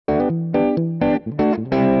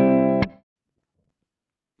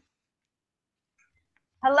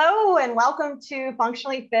Hello and welcome to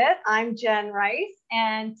Functionally Fit. I'm Jen Rice,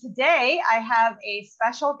 and today I have a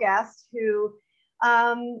special guest who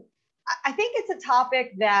I think it's a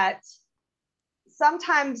topic that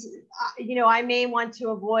sometimes, I may want to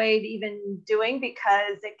avoid even doing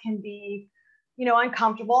because it can be,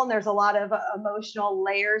 uncomfortable and there's a lot of emotional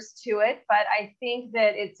layers to it. But I think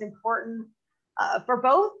that it's important for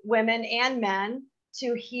both women and men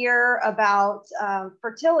to hear about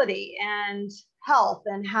fertility and health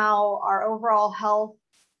and how our overall health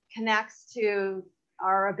connects to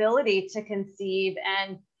our ability to conceive.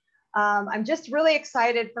 And I'm just really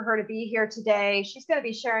excited for her to be here today. She's going to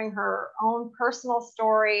be sharing her own personal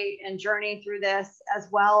story and journey through this, as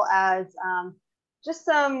well as just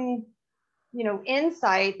some,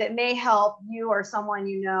 insight that may help you or someone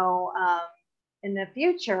in the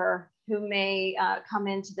future who may come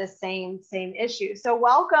into the same issue. So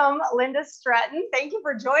welcome, Lynda Stretton. Thank you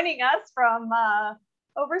for joining us from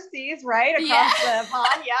overseas, right across the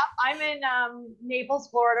pond. Yeah, I'm in Naples,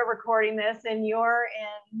 Florida, recording this, and you're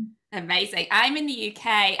in. Amazing. I'm in the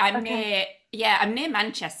UK. I'm near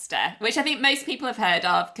Manchester, which I think most people have heard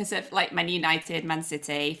of because of like Man United, Man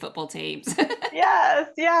City football teams. Yes,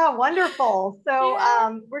 yeah, wonderful. So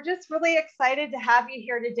Yeah. we're just really excited to have you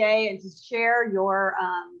here today and to share your,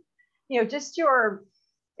 just your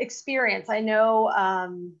experience. I know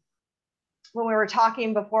when we were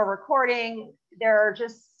talking before recording, there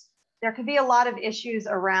could be a lot of issues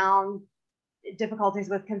around difficulties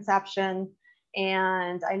with conception.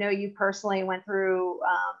 And I know you personally went through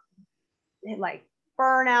like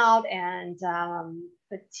burnout and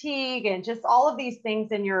fatigue and just all of these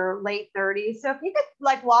things in your late 30s. So if you could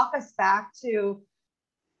like walk us back to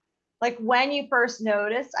like when you first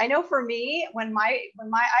noticed. I know for me, I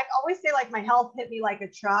always say like my health hit me like a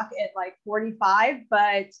truck at like 45,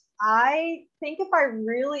 but I think if I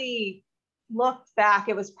really looked back,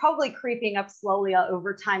 it was probably creeping up slowly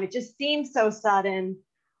over time. It just seems so sudden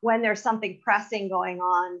when there's something pressing going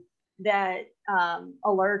on that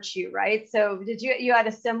alerts you, right? So you had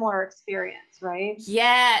a similar experience, right?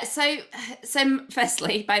 Yeah. So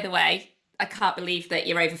firstly, by the way, I can't believe that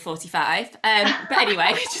you're over 45. But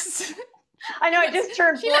anyway, just I know she I looks just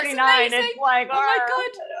turned she looks 49. amazing. It's like, Oh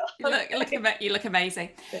my God. okay. You look amazing.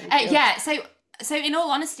 Thank you. Yeah, so in all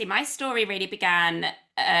honesty, my story really began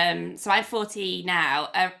so I'm 40 now.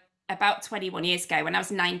 About 21 years ago, when I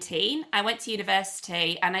was 19, I went to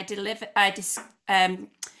university and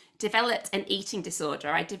developed an eating disorder.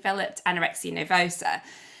 I developed anorexia nervosa,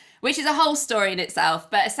 which is a whole story in itself.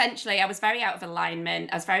 But essentially, I was very out of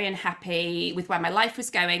alignment. I was very unhappy with where my life was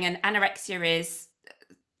going. And anorexia is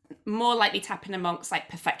more likely to happen amongst like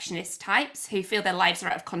perfectionist types who feel their lives are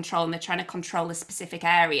out of control and they're trying to control a specific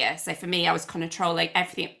area. So for me, I was controlling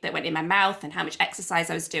everything that went in my mouth and how much exercise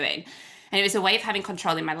I was doing. And it was a way of having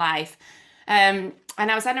control in my life. And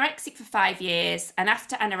I was anorexic for 5 years. And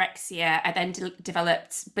after anorexia, I then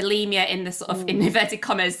developed bulimia in the sort of, in Mm. inverted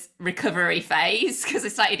commas, recovery phase because I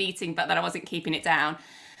started eating, but then I wasn't keeping it down.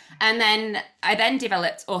 And then I then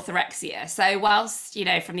developed orthorexia. So whilst,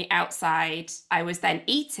 from the outside, I was then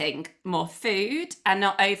eating more food and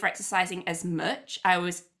not over exercising as much, I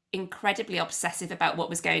was incredibly obsessive about what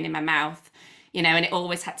was going in my mouth, and it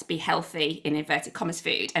always had to be healthy in inverted commas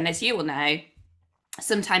food. And as you will know,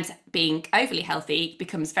 sometimes being overly healthy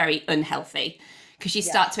becomes very unhealthy because you Yes.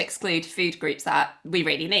 start to exclude food groups that we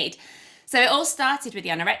really need. So it all started with the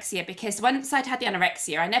anorexia because once I'd had the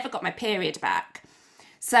anorexia, I never got my period back.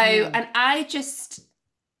 So, Mm. and I just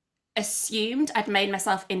assumed I'd made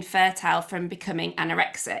myself infertile from becoming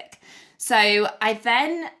anorexic. So I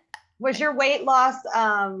then, Was your weight loss,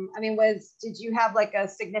 did you have like a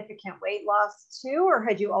significant weight loss too, or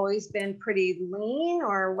had you always been pretty lean,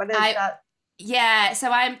 or what is I, that? yeah,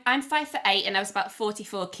 so I'm 5'8" and I was about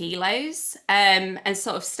 44 kilos, and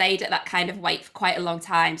sort of stayed at that kind of weight for quite a long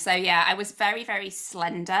time. So yeah, I was very, very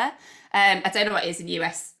slender. I don't know what it is in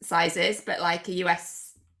US sizes, but like a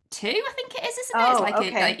US two, I think it is, isn't it? It's Oh, like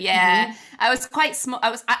okay. yeah. Hmm. I was quite small.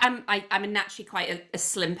 I'm a naturally quite a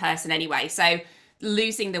slim person anyway. So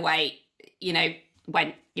losing the weight, you know,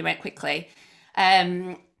 went quickly.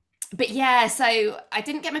 Um, but yeah, so I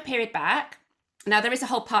didn't get my period back. Now, there is a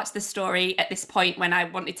whole part to the story at this point when I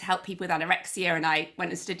wanted to help people with anorexia and I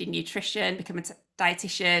went and studied nutrition, become a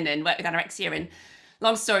dietitian and worked with anorexia. And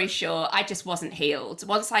long story short, I just wasn't healed.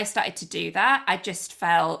 Once I started to do that, I just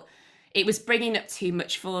felt it was bringing up too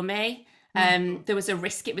much for me. Hmm. There was a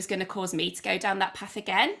risk it was going to cause me to go down that path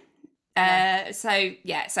again. Yes. So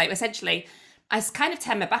essentially, I kind of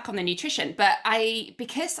turned my back on the nutrition, but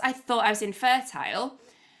because I thought I was infertile,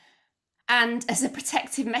 and as a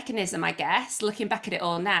protective mechanism, I guess, looking back at it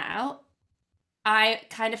all now, I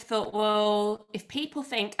kind of thought, well, if people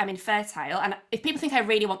think I'm infertile and if people think I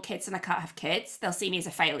really want kids and I can't have kids, they'll see me as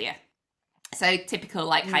a failure. So typical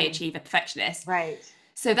like high achiever perfectionist. Right.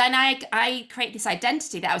 So then I created this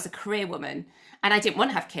identity that I was a career woman and I didn't want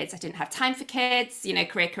to have kids. I didn't have time for kids, you know,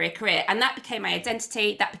 career, career, career. And that became my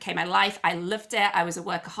identity. That became my life. I loved it. I was a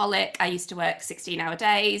workaholic. I used to work 16-hour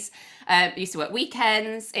days. I used to work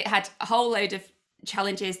weekends. It had a whole load of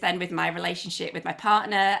challenges then with my relationship with my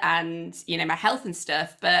partner and, you know, my health and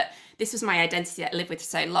stuff. But this was my identity that I lived with for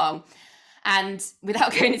so long. And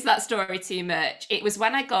without going into that story too much, it was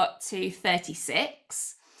when I got to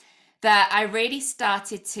 36 that I really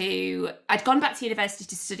started I'd gone back to university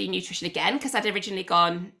to study nutrition again, because I'd originally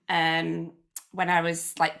gone when I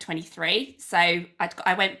was like 23. So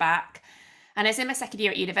I went back and I was in my second year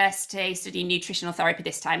at university studying nutritional therapy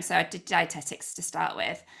this time. So I did dietetics to start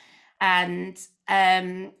with. And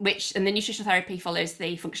the nutritional therapy follows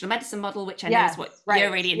the functional medicine model, which I know is what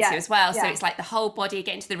you're really into as well. So it's like the whole body,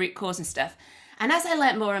 getting to the root cause and stuff. And as I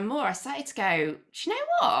learned more and more, I started to go, do you know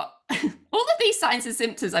what? All of these signs and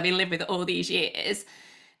symptoms I've been living with all these years,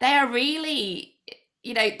 they are really,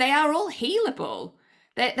 you know, they are all healable.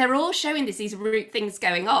 They're all showing these root things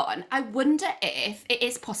going on. I wonder if it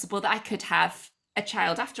is possible that I could have a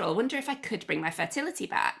child after all. I wonder if I could bring my fertility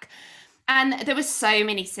back. And there were so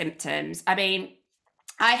many symptoms. I mean,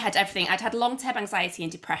 I had everything. I'd had long-term anxiety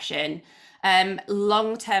and depression,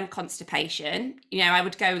 long-term constipation. You know, I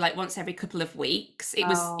would go like once every couple of weeks. It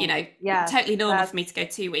was, you know, totally normal for me to go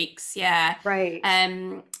 2 weeks. Yeah. Right.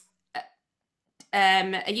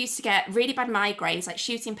 I used to get really bad migraines, like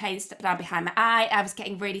shooting pains down behind my eye. I was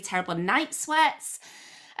getting really terrible night sweats.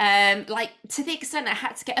 Like to the extent I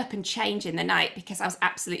had to get up and change in the night because I was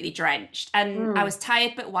absolutely drenched and I was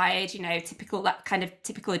tired but wired, you know, that kind of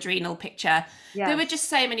typical adrenal picture. Yes. There were just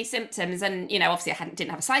so many symptoms, and you know, obviously I didn't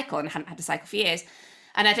have a cycle and I hadn't had a cycle for years,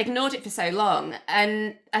 and I'd ignored it for so long,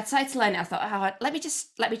 and I decided to learn it. I thought, oh, let me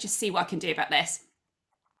just see what I can do about this.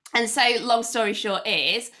 And so long story short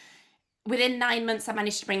is, within 9 months I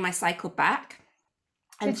managed to bring my cycle back.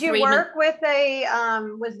 Did you work with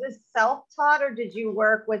was this self-taught, or did you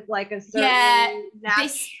work with like a certain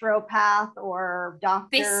naturopath or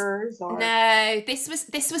doctors? No, this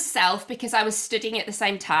was self, because I was studying at the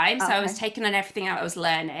same time. So I was taking on everything I was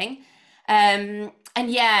learning. And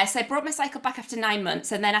yeah, so I brought my cycle back after 9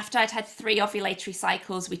 months. And then after I'd had 3 ovulatory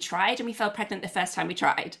cycles, we tried, and we fell pregnant the first time we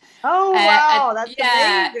tried. Oh, wow. That's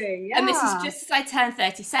amazing. Yeah. And this is just as I turned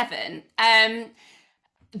 37.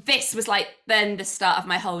 This was like then the start of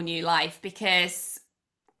my whole new life, because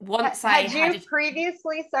once had you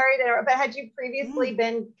previously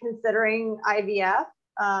been considering IVF?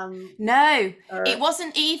 No, it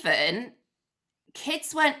wasn't even.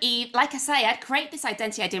 Kids weren't even, like I say, I'd created this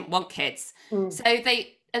identity I didn't want kids. So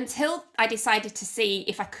until I decided to see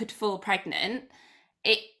if I could fall pregnant,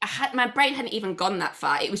 my brain hadn't even gone that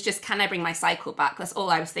far. It was just, can I bring my cycle back? That's all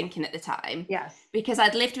I was thinking at the time. Yes. Because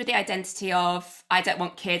I'd lived with the identity of, I don't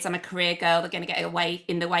want kids, I'm a career girl, they're going to get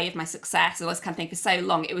in the way of my success, all this kind of thing for so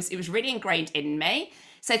long. It was really ingrained in me.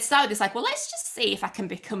 So it started with this like, well, let's just see if I can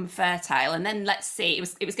become fertile, and then let's see.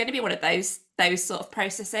 It was going to be one of those sort of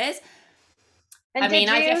processes. And did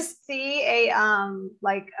you see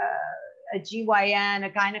a GYN, a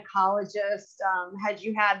gynecologist? Had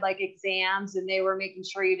you had like exams and they were making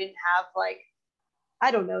sure you didn't have like,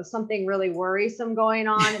 I don't know, something really worrisome going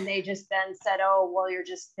on, and they just then said, oh, well, you're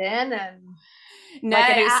just thin, and no,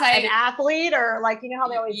 like an athlete, or like, you know how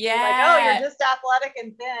they always say like, oh, you're just athletic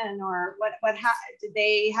and thin, or what did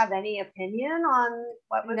they have any opinion on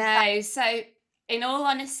what was happening? So in all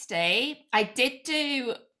honesty, I did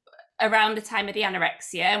do around the time of the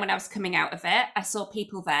anorexia, when I was coming out of it. I saw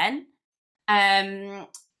people then. I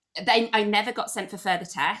never got sent for further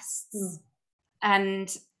tests.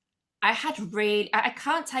 And I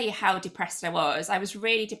can't tell you how depressed I was. I was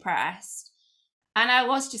really depressed. And I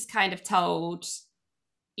was just kind of told,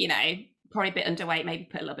 you know, probably a bit underweight, maybe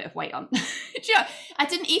put a little bit of weight on. You know, I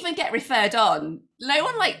didn't even get referred on. No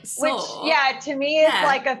one like saw. Which, to me, is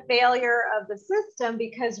like a failure of the system,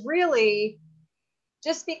 because really,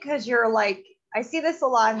 just because you're like, I see this a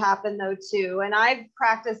lot happen though too. And I've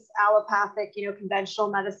practiced allopathic, you know, conventional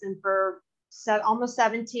medicine for almost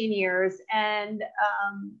 17 years. And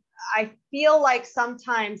I feel like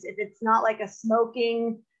sometimes if it's not like a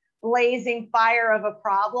smoking, blazing fire of a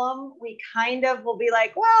problem, we kind of will be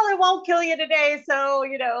like, well, it won't kill you today, so,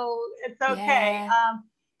 you know, it's okay. Yeah.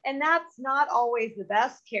 And that's not always the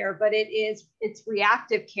best care, but it's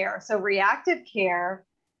reactive care. So reactive care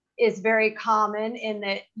is very common in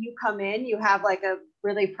that you come in, you have like a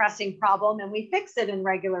really pressing problem and we fix it in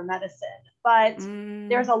regular medicine. But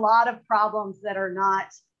there's a lot of problems that are not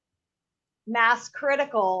mass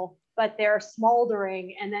critical, but they're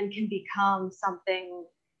smoldering and then can become something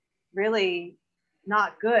really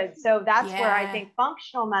not good. So that's where I think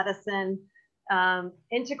functional medicine,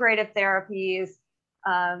 integrative therapies,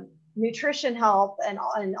 nutrition health, and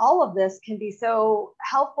all of this can be so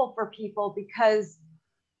helpful for people, because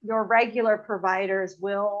your regular providers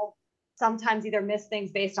will sometimes either miss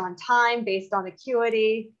things based on time, based on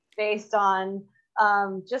acuity, based on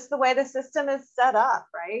just the way the system is set up,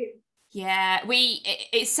 right? Yeah,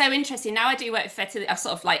 it's so interesting. Now I do work with fertility. I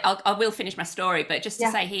sort of like, I will finish my story, but just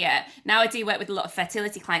to say here, now I do work with a lot of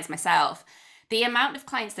fertility clients myself. The amount of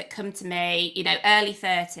clients that come to me, you know, early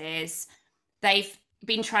 30s, they've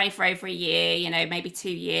been trying for over a year, you know, maybe 2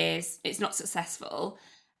 years, it's not successful.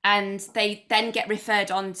 And they then get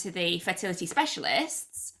referred on to the fertility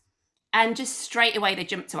specialists, and just straight away they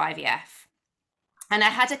jump to IVF. And I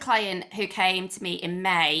had a client who came to me in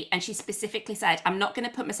May, and she specifically said, I'm not going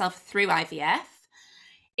to put myself through IVF.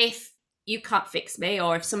 If you can't fix me,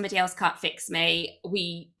 or if somebody else can't fix me,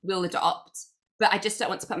 we will adopt. But I just don't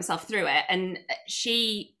want to put myself through it. And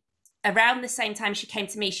she, around the same time she came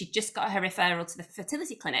to me, she just got her referral to the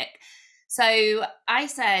fertility clinic. So I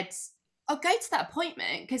said, oh, go to that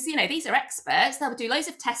appointment, because, you know, these are experts. They'll do loads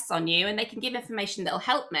of tests on you and they can give information that'll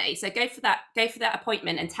help me. So go for that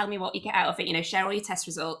appointment and tell me what you get out of it, you know, share all your test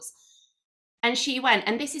results. And she went,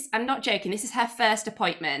 and this is, I'm not joking, this is her first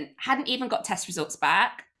appointment, hadn't even got test results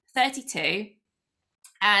back, 32.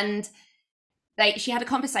 And she had a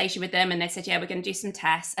conversation with them and they said, yeah, we're going to do some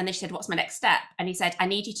tests. And they said, what's my next step? And he said, I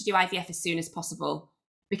need you to do IVF as soon as possible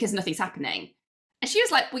because nothing's happening. And she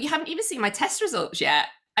was like, well, you haven't even seen my test results yet.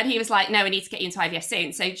 And he was like, no, we need to get you into IVF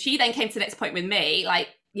soon. So she then came to the next point with me, like,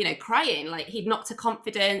 you know, crying, like he'd knocked her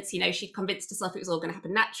confidence, you know, she'd convinced herself it was all going to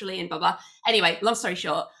happen naturally and blah, blah. Anyway, long story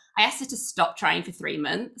short, I asked her to stop trying for 3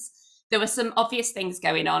 months. There were some obvious things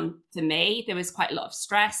going on for me. There was quite a lot of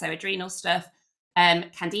stress, so adrenal stuff,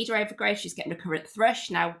 candida overgrowth, she's getting recurrent thrush.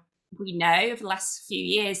 Now, we know over the last few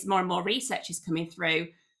years, more and more research is coming through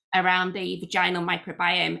around the vaginal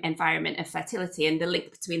microbiome environment of fertility and the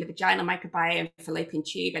link between the vaginal microbiome, fallopian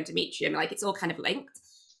tube, endometrium, like it's all kind of linked.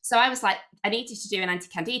 So I was like, I need you to do an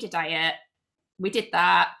anti-candida diet. We did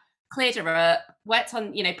that, cleared her up, worked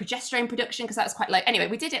on, you know, progesterone production because that was quite low. Anyway,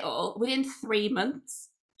 we did it all. Within 3 months,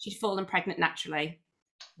 she'd fallen pregnant naturally.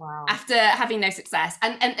 Wow. After having no success.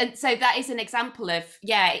 And so that is an example of,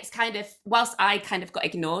 yeah, it's kind of, whilst I kind of got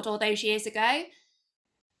ignored all those years ago,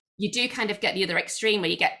 you do kind of get the other extreme where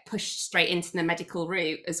you get pushed straight into the medical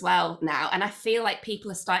route as well now. And I feel like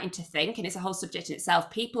people are starting to think, and it's a whole subject in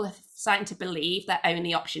itself, people are starting to believe their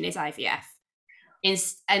only option is IVF.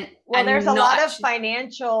 There's a lot of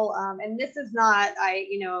financial, and this is not, I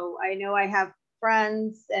know I have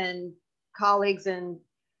friends and colleagues and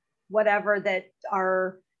whatever that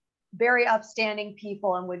are very upstanding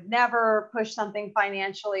people and would never push something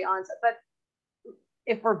financially on, but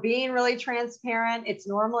if we're being really transparent, it's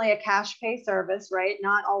normally a cash pay service, right?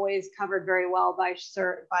 Not always covered very well by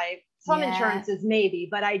some insurances, maybe,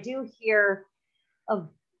 but I do hear of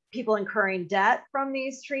people incurring debt from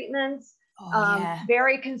these treatments.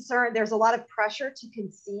 Very concerned. There's a lot of pressure to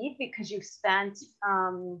conceive because you've spent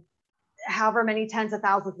however many tens of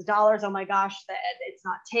thousands of dollars. Oh my gosh, that it's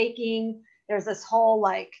not taking. There's this whole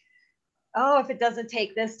like, oh, if it doesn't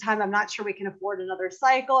take this time, I'm not sure we can afford another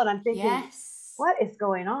cycle. And I'm thinking, what is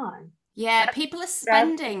going on? Yeah, people are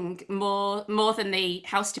spending more than the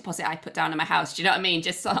house deposit I put down on my house. Do you know what I mean?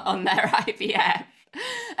 Just on their IVF.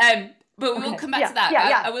 But we'll come back to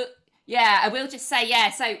that. I will just say,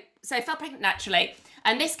 so I fell pregnant naturally.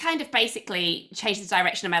 And this kind of basically changed the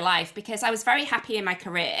direction of my life because I was very happy in my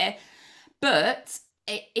career, but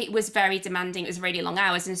it was very demanding. It was really long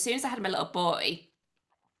hours. And as soon as I had my little boy,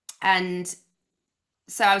 and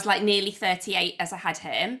so I was like nearly 38 as I had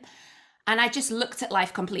him, and I just looked at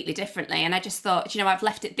life completely differently. And I just thought, you know, I've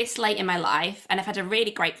left it this late in my life and I've had a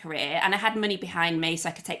really great career and I had money behind me so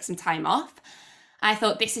I could take some time off. I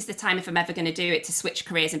thought this is the time, if I'm ever going to do it, to switch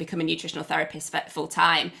careers and become a nutritional therapist full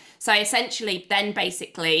time. So I essentially then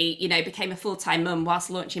basically, you know, became a full-time mum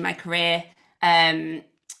whilst launching my career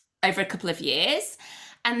over a couple of years.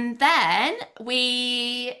 And then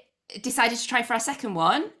we decided to try for our second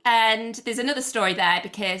one. And there's another story there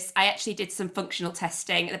because I actually did some functional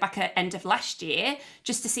testing at the back end of last year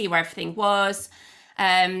just to see where everything was.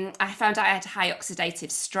 I found out I had high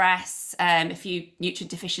oxidative stress, a few nutrient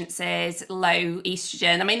deficiencies, low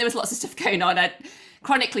estrogen. I mean, there was lots of stuff going on. I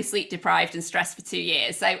chronically sleep deprived and stressed for 2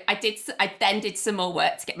 years. So I then did some more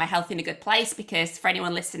work to get my health in a good place, because for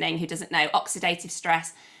anyone listening who doesn't know, oxidative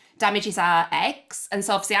stress damages our eggs. And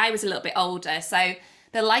so obviously I was a little bit older. So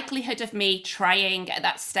the likelihood of me trying at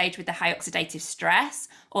that stage with the high oxidative stress,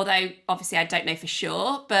 although obviously I don't know for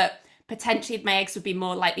sure, but potentially my eggs would be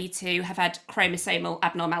more likely to have had chromosomal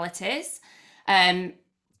abnormalities,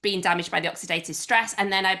 being damaged by the oxidative stress.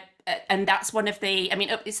 And then and that's one of the, I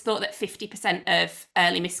mean, it's thought that 50% of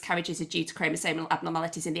early miscarriages are due to chromosomal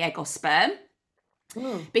abnormalities in the egg or sperm,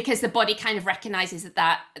 because the body kind of recognizes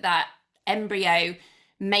that embryo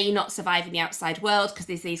may not survive in the outside world because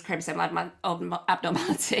there's these chromosomal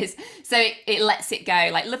abnormalities. So it lets it go,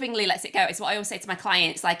 like lovingly lets it go. It's what I always say to my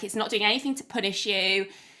clients, like, it's not doing anything to punish you.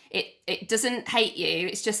 It doesn't hate you.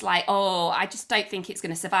 It's just like, oh, I just don't think it's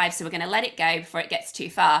going to survive, so we're going to let it go before it gets too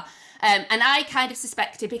far. And I kind of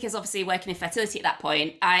suspected, because obviously working in fertility at that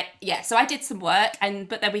point, so I did some work,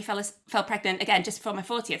 but then we fell pregnant again just before my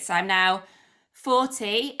 40th. So I'm now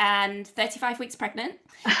 40 and 35 weeks pregnant.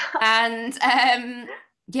 And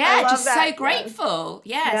just that. So grateful.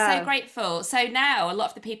 So grateful. So now a lot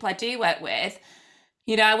of the people I do work with,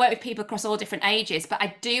 you know, I work with people across all different ages, but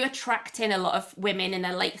I do attract in a lot of women in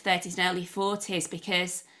their late 30s and early 40s,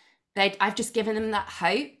 because I've just given them that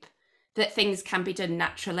hope that things can be done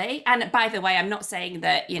naturally. And by the way, I'm not saying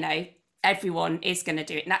that, you know, everyone is going to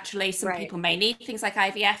do it naturally. Some people may need things like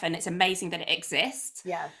IVF, and it's amazing that it exists.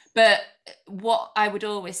 Yes. But what I would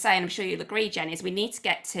always say, and I'm sure you'll agree, Jen, is we need to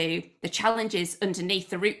get to the challenges underneath,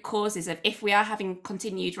 the root causes of, if we are having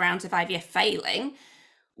continued rounds of IVF failing,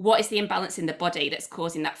 what is the imbalance in the body that's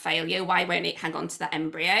causing that failure? Why won't it hang on to that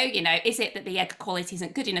embryo? You know, is it that the egg quality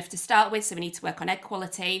isn't good enough to start with, so we need to work on egg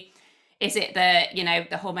quality? Is it that, you know,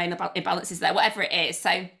 the hormonal imbalances there? Whatever it is.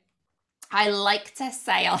 So I like to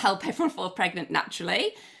say I'll help everyone fall pregnant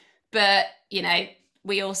naturally, but, you know,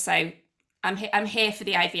 we also, I'm here for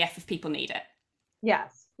the IVF if people need it.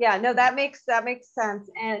 Yes. Yeah, no, that makes sense.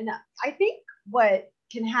 And I think what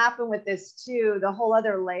can happen with this too, the whole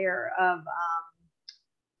other layer of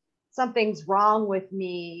something's wrong with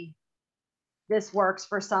me. This works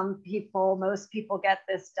for some people. Most people get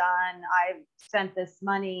this done. I've spent this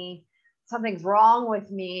money. Something's wrong with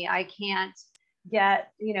me. I can't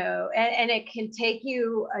get, you know, and it can take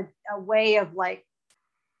you a way of like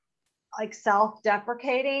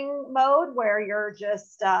self-deprecating mode, where you're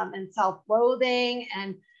just in self-loathing.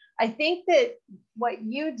 And I think that what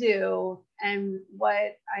you do, and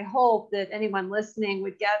what I hope that anyone listening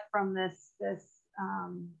would get from this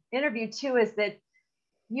interview too, is that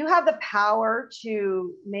you have the power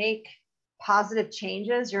to make positive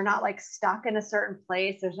changes. You're not like stuck in a certain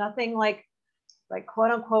place. There's nothing like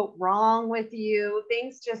quote unquote wrong with you.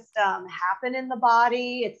 Things just happen in the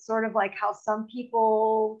body. It's sort of like how some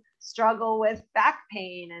people struggle with back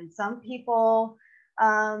pain, and some people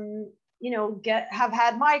you know, have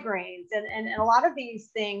had migraines, and a lot of these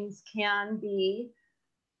things can be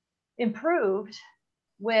improved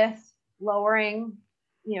with lowering,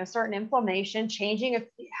 you know, certain inflammation, changing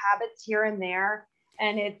habits here and there.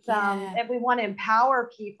 And it's if we want to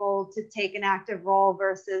empower people to take an active role,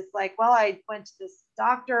 versus like, well, I went to this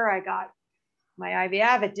doctor, I got my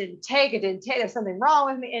IVF, it didn't take, there's something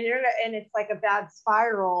wrong with me, and it's like a bad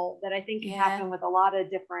spiral that I think can happen with a lot of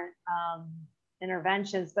different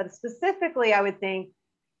interventions. But specifically, I would think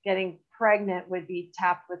getting pregnant would be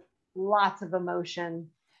tapped with lots of emotion.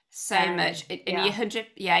 So much. And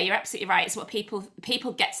you're absolutely right. It's what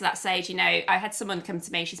people get to that stage. You know, I had someone come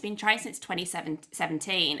to me, she's been trying since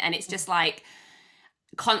 2017, and it's just like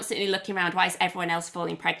constantly looking around, why is everyone else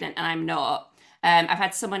falling pregnant and I'm not? I've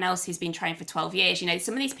had someone else who's been trying for 12 years. You know,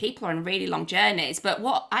 some of these people are on really long journeys. But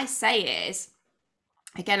what I say is,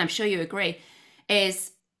 again, I'm sure you agree,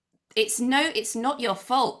 is it's not your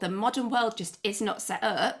fault. The modern world just is not set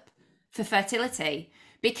up for fertility,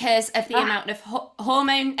 because of the amount of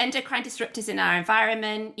hormone endocrine disruptors in our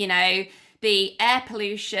environment, you know, the air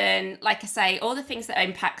pollution, like I say, all the things that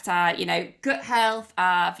impact our, you know, gut health,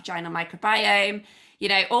 our vaginal microbiome, you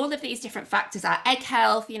know, all of these different factors, our egg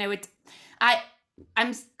health, you know,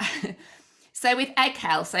 I'm so with egg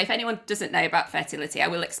health, so if anyone doesn't know about fertility, I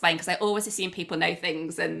will explain, because I always assume people know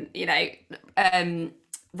things, and, you know,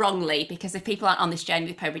 wrongly, because if people aren't on this journey,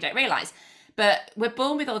 they probably don't realize. But we're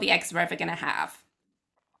born with all the eggs we're ever going to have,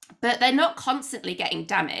 but they're not constantly getting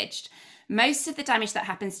damaged. Most of the damage that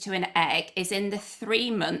happens to an egg is in the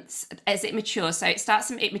 3 months as it matures. So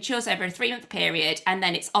it matures over a 3-month period, and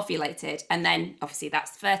then it's ovulated, and then obviously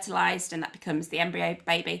that's fertilized, and that becomes the embryo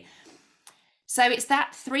baby. So it's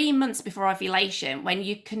that 3 months before ovulation when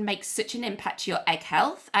you can make such an impact to your egg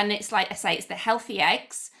health. And it's like I say, it's the healthy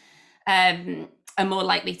eggs are more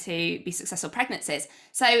likely to be successful pregnancies.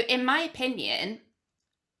 So in my opinion,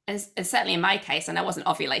 and certainly in my case, and I wasn't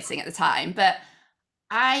ovulating at the time, but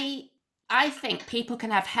I I think people can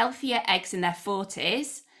have healthier eggs in their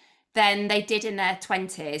 40s than they did in their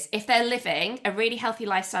 20s if they're living a really healthy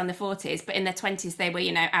lifestyle in the 40s, but in their 20s they were,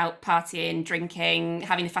 out partying, drinking,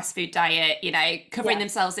 having the fast food diet, covering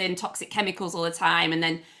themselves in toxic chemicals all the time,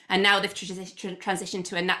 and now they've transitioned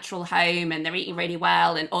to a natural home and they're eating really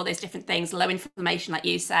well and all those different things, low inflammation, like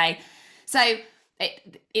you say. So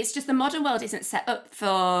it's just the modern world isn't set up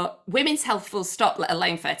for women's health full stop, let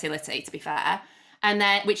alone fertility, to be fair. And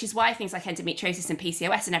then, which is why things like endometriosis and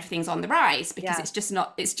PCOS and everything's on the rise, because it's just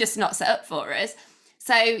not set up for us.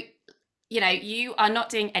 So, you are not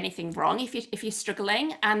doing anything wrong if you're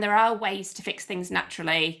struggling, and there are ways to fix things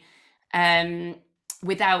naturally,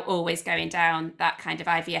 without always going down that kind of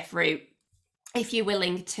IVF route. If you're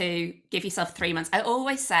willing to give yourself 3 months, I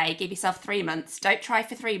always say, give yourself 3 months. Don't try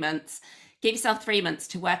for 3 months. Give yourself 3 months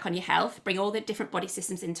to work on your health, bring all the different body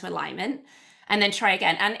systems into alignment, and then try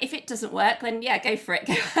again. And if it doesn't work, then go for it,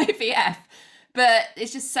 go IVF. But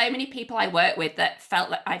it's just so many people I work with that felt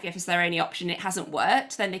like IVF is their only option. It hasn't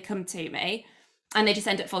worked. Then they come to me and they just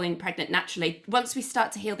end up falling pregnant naturally once we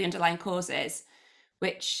start to heal the underlying causes,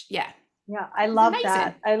 which, I love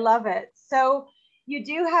that. I love it. So you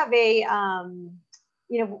do have a,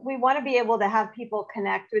 we want to be able to have people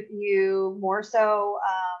connect with you more so.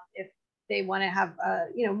 If they want to have,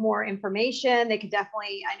 more information, they could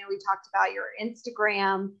definitely, I know we talked about your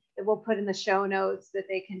Instagram that we'll put in the show notes that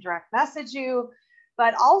they can direct message you,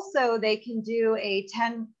 but also they can do a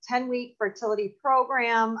 10-week fertility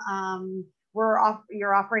program.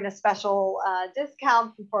 You're offering a special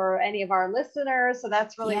discount for any of our listeners. So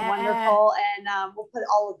that's really wonderful. And we'll put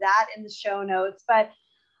all of that in the show notes, but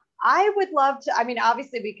I would love to,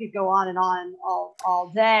 obviously we could go on and on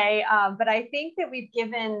all day, but I think that we've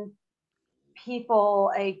given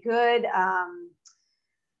people a good,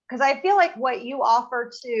 because I feel like what you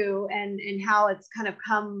offer too, and how it's kind of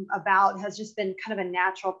come about has just been kind of a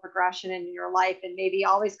natural progression in your life, and maybe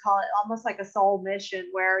always call it almost like a soul mission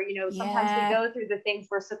where, sometimes we go through the things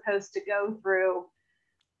we're supposed to go through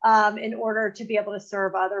in order to be able to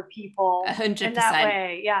serve other people 100%. In that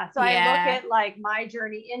way. Yeah. So I look at like my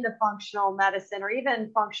journey into functional medicine or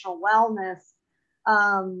even functional wellness.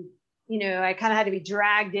 I kind of had to be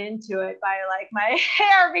dragged into it by like my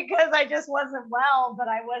hair because I just wasn't well, but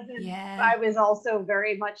I was also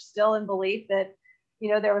very much still in belief that,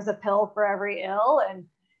 there was a pill for every ill, and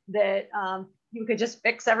that you could just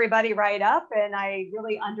fix everybody right up. And I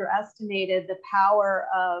really underestimated the power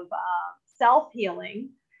of self-healing,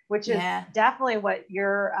 which is definitely what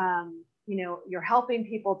you're helping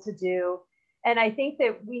people to do. And I think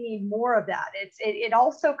that we need more of that. It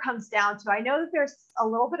also comes down to, I know that there's a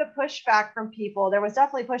little bit of pushback from people. There was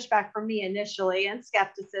definitely pushback from me initially, and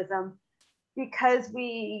skepticism, because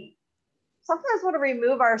we sometimes want to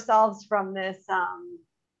remove ourselves from this, I'm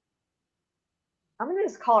going to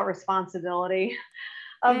just call it responsibility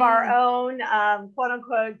of our own quote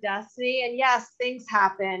unquote destiny. And yes, things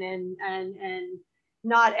happen, and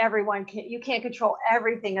not everyone you can't control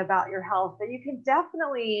everything about your health, but you can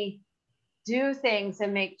definitely do things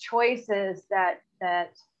and make choices that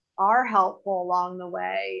are helpful along the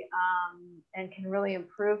way, and can really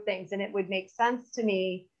improve things. And it would make sense to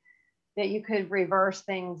me that you could reverse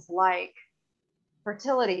things like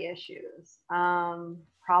fertility issues,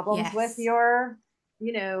 problems with your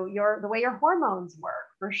the way your hormones work,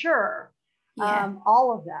 for sure.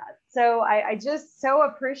 All of that. So I just so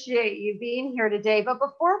appreciate you being here today. But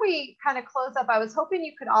before we kind of close up, I was hoping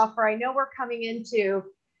you could offer, I know we're coming into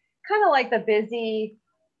kind of like the busy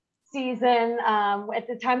season. At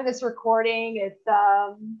the time of this recording, it's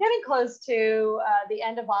getting close to the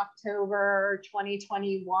end of October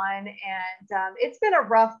 2021. And it's been a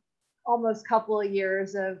rough almost couple of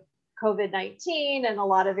years of COVID-19 and a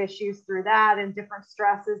lot of issues through that, and different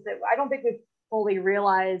stresses that I don't think we've fully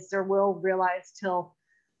realized or will realize till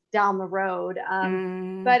down the road.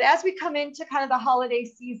 But as we come into kind of the holiday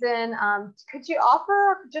season, could you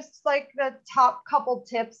offer just like the top couple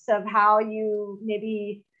tips of how you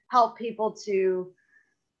maybe help people to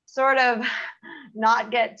sort of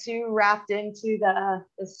not get too wrapped into the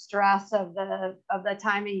stress of the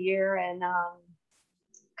time of year, and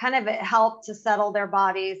kind of help to settle their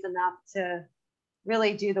bodies enough to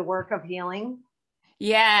really do the work of healing?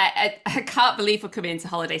 Yeah, I can't believe we're coming into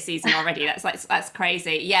holiday season already. That's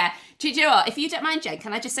crazy. Yeah. Do you know what? If you don't mind, Jen,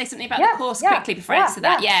 can I just say something about the Yes, course yeah, quickly before I yeah, answer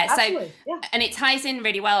that? yeah, Yeah. So, absolutely. Yeah. and it ties in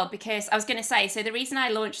really well because I was going to say, so the reason I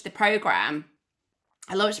launched the program,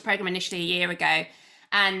 I launched the program initially a year ago.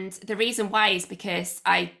 And the reason why is because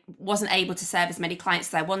I wasn't able to serve as many clients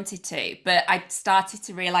as I wanted to. But I started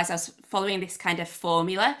to realize I was following this kind of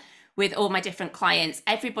formula with all my different clients.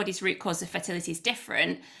 Everybody's root cause of fertility is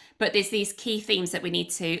different, but there's these key themes that we need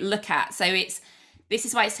to look at. So this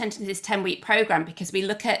is why it's turned into this 10-week program, because we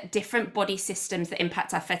look at different body systems that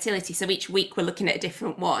impact our fertility. So each week we're looking at a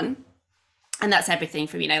different one. And that's everything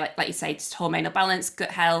from, like you say, just hormonal balance,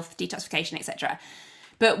 gut health, detoxification, etc.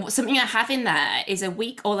 But something I have in there is a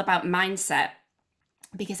week all about mindset,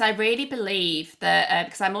 because I really believe that,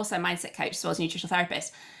 because I'm also a mindset coach as well as a nutritional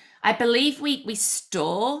therapist, I believe we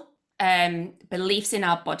store beliefs in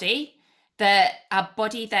our body that our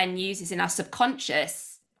body then uses in our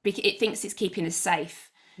subconscious because it thinks it's keeping us safe.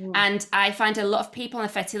 And I find a lot of people on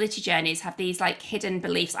fertility journeys have these like hidden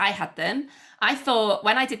beliefs. I had them. I thought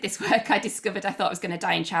when I did this work, I discovered I thought I was going to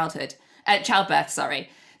die in childbirth, sorry.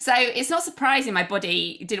 So it's not surprising my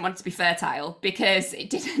body didn't want to be fertile, because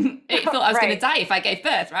it thought I was going to die if I gave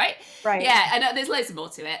birth, right? Right. Yeah, I know there's loads more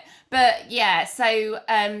to it. But yeah, so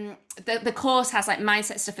the course has like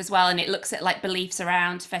mindset stuff as well, and it looks at like beliefs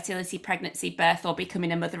around fertility, pregnancy, birth, or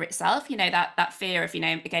becoming a mother itself. That fear of,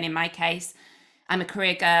 again, in my case, I'm a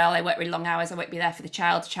career girl, I work really long hours, I won't be there for the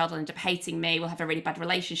child will end up hating me, we'll have a really bad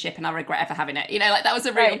relationship and I'll regret ever having it. Like that was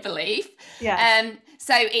a real belief. Yeah.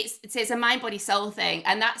 So it's a mind, body, soul thing.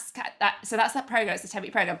 And that's that program, it's a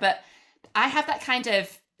 10-week program. But I have that kind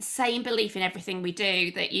of same belief in everything we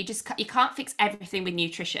do, that you can't fix everything with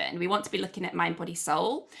nutrition. We want to be looking at mind, body,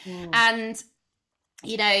 soul. And,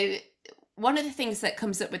 one of the things that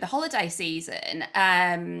comes up with the holiday season,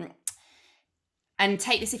 and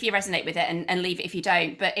take this if you resonate with it, and leave it if you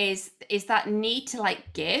don't, but is that need to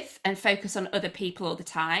like give and focus on other people all the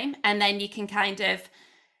time. And then you can kind of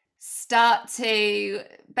start to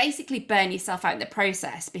basically burn yourself out in the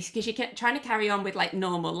process, because you're trying to carry on with like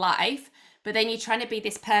normal life, but then you're trying to be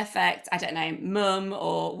this perfect, I don't know, mum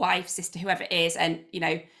or wife, sister, whoever it is, and,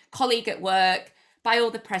 colleague at work, buy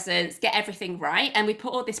all the presents, get everything right. And we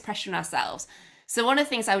put all this pressure on ourselves. So one of the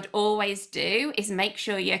things I would always do is make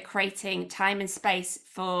sure you're creating time and space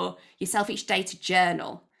for yourself each day to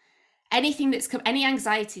journal. Anything any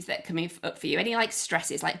anxieties that are coming up for you, any like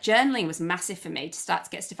stresses, like journaling was massive for me to start to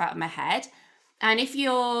get stuff out of my head. And if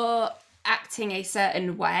you're acting a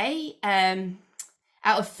certain way,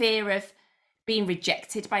 out of fear of being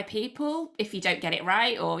rejected by people if you don't get it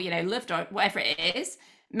right, or, loved, or whatever it is,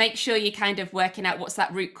 make sure you're kind of working out what's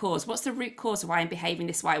that root cause. What's the root cause of why I'm behaving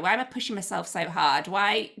this way? Why am I pushing myself so hard?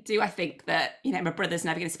 Why do I think that, my brother's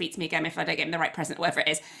never going to speak to me again if I don't get him the right present, whatever it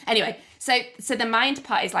is? Anyway, so the mind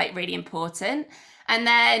part is like really important. And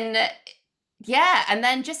then, and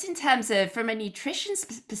then just in terms of from a nutrition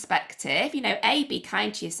perspective, be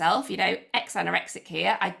kind to yourself, ex-anorexic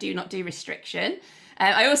here. I do not do restriction.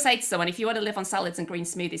 I always say to someone, if you want to live on salads and green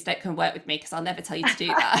smoothies, don't come work with me, because I'll never tell you to do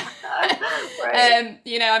that. Right.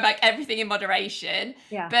 I'm like everything in moderation.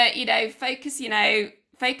 Yeah. But,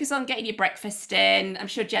 focus on getting your breakfast in. I'm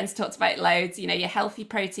sure Jen's talked about it loads, your healthy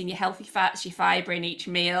protein, your healthy fats, your fiber in each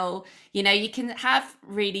meal. You can have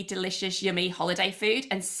really delicious, yummy holiday food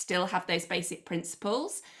and still have those basic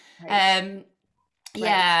principles. Right.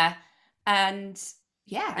 Yeah. And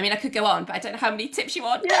yeah, I mean, I could go on, but I don't know how many tips you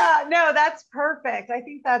want. Yeah, no, that's perfect. I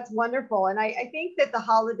think that's wonderful. And I think that the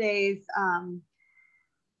holidays,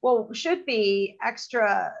 should be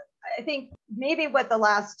extra. I think maybe what the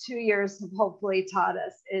last 2 years have hopefully taught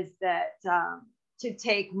us is that to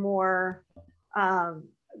take more,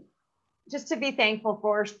 just to be thankful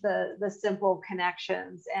for the simple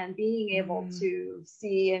connections, and being able to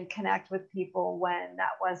see and connect with people when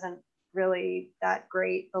that wasn't really that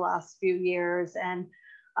great the last few years. And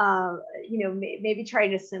maybe try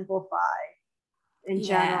to simplify in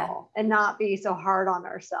general and not be so hard on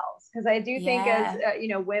ourselves. Because I do think as,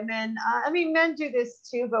 women, men do this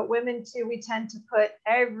too, but women too, we tend to put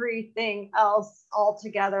everything else all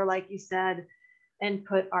together, like you said, and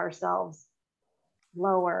put ourselves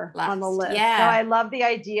lower on the list. So I love the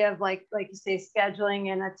idea of like you say,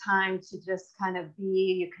 scheduling in a time to just kind of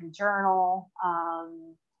be, you can journal,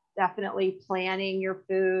 definitely planning your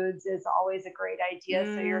foods is always a great idea.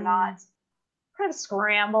 So you're not kind of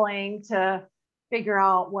scrambling to figure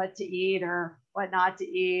out what to eat or what not to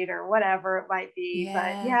eat or whatever it might be.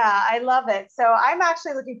 But yeah, I love it. So I'm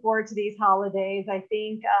actually looking forward to these holidays. I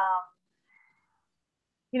think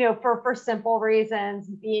for simple reasons,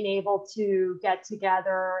 being able to get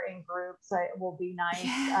together in groups will be nice.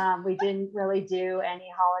 Yeah. We didn't really do any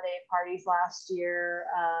holiday parties last year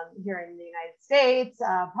here in the United States,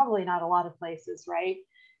 probably not a lot of places, right?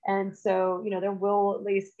 And so, there will at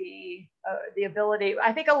least be the ability.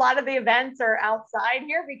 I think a lot of the events are outside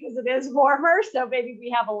here because it is warmer. So maybe we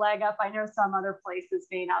have a leg up. I know some other places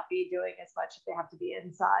may not be doing as much if they have to be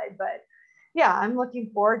inside, but yeah, I'm looking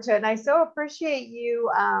forward to it. And I so appreciate you,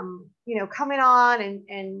 coming on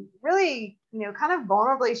and really, kind of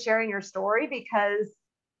vulnerably sharing your story, because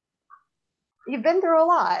you've been through a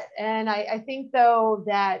lot. And I think though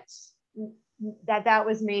that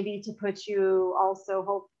was maybe to put you also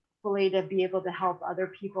hopefully to be able to help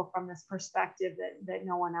other people from this perspective that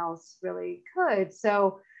no one else really could.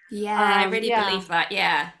 So Yeah, I really yeah. believe that.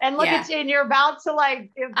 Yeah. And look Yeah. at you, and you're about to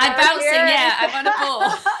give I'm birth bouncing, here. yeah, I'm on a ball.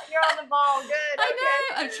 You're on the ball. Good. I Okay.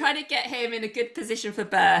 know. I'm trying to get him in a good position for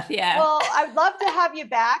birth. Yeah. Well, I'd love to have you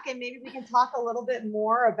back, and maybe we can talk a little bit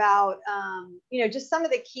more about, just some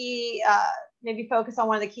of the key, maybe focus on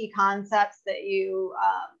one of the key concepts that you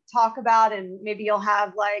talk about, and maybe you'll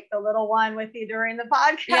have like the little one with you during the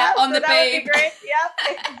podcast. Yeah, on so the that would be boob. great.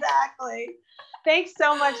 Yep, exactly. Thanks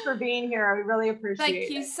so much for being here. We really appreciate it. Thank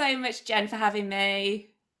you so much, Jen, for having me.